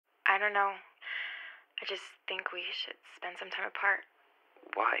I don't know. I just think we should spend some time apart.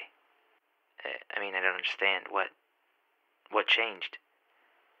 Why? I mean, I don't understand. What changed?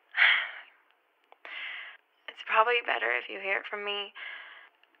 It's probably better if you hear it from me.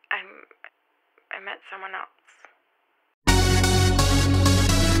 I met someone else.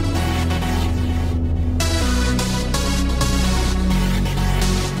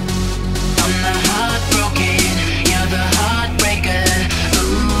 I'm the heartbroken, you're the heartbreaker.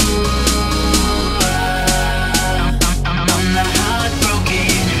 Ooh, I'm the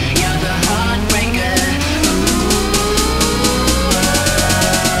heartbroken, you're the heartbreaker. Ooh,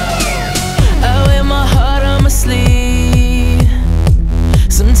 I wear my heart on my sleeve.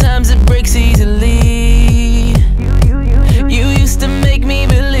 Sometimes it breaks easily. You used to make me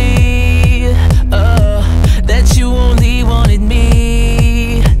believe, that you only wanted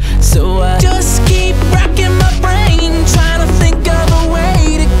me. So I just keep racking my brain, trying to think of a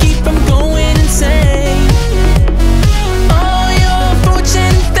way to keep from going insane. All your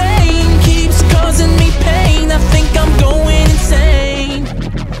fortune and fame keeps causing me pain. I think I'm going insane.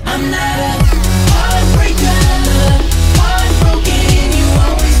 I'm not a heartbreaker, heartbroken. You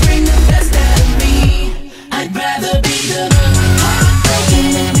always bring the best out of me. I'd rather be the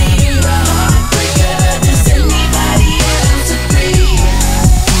heartbroken than be the heartbreaker. Does anybody else agree?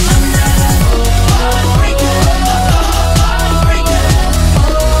 I'm not a heartbreaker, heartbreaker.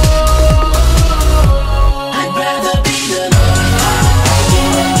 I'd rather be the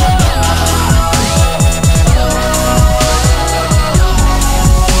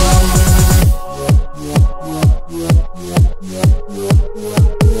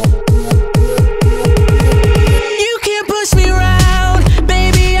You can't push me around,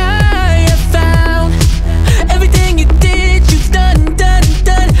 baby. I have found everything you did, you've done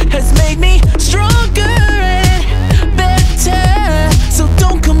has made me stronger and better. So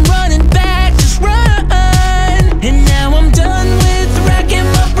don't come running back, just run. And now I'm done with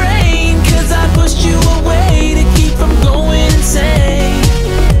racking my brain, 'cause I pushed you away to keep from going insane.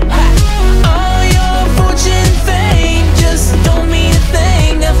 All your fortune and fame just don't mean a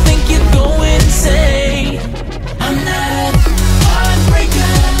thing. I think you're going insane. I'm not a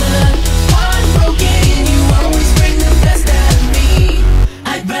heartbreaker, heartbroken. You always bring the best out of me.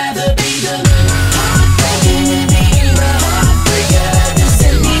 I'd rather be the heartbroken than be the heartbreaker. Does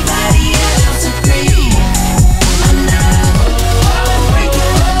anybody else agree? I'm not a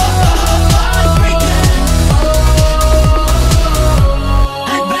heartbreaker, heartbreaker.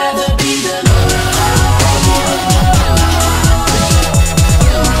 I'd rather be the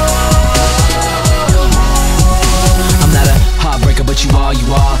I'm not a heartbreaker, but you are, you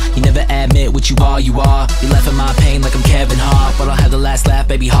are. You never admit what you are, you are. You laugh at my pain like I'm Kevin Hart, but I'll have the last laugh,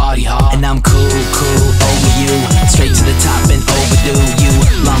 baby, hardy heart. And I'm cool, over you. Straight to the top and overdue. You,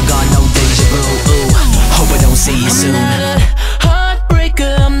 long gone, no deja vu. Ooh, hope I don't see you soon. I'm not a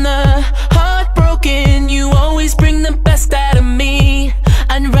heartbreaker, I'm the heartbroken. You always bring the best out of me.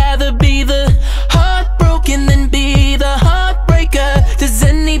 I'd rather be the heartbroken than be the heartbreaker. Does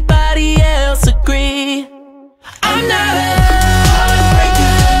anybody else agree? I'm not a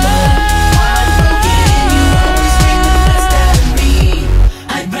heartbreaker, heartbroken. You always bring the best out of me.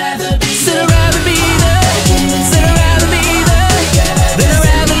 I'd rather be the I'd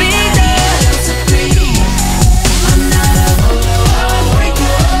rather be the I'm not a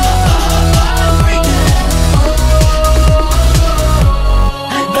heartbreaker, heartbreaker.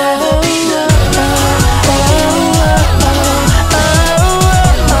 I'd rather be the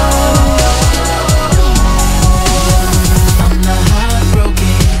I'm the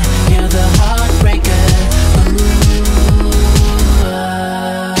heartbroken, you're the heartbreaker. Ooh,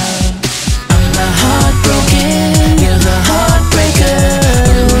 I'm the heartbroken, you're the heartbreaker.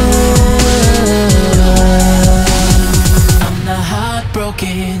 Ooh, I'm the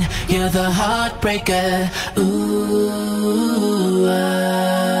heartbroken, you're the heartbreaker. Ooh.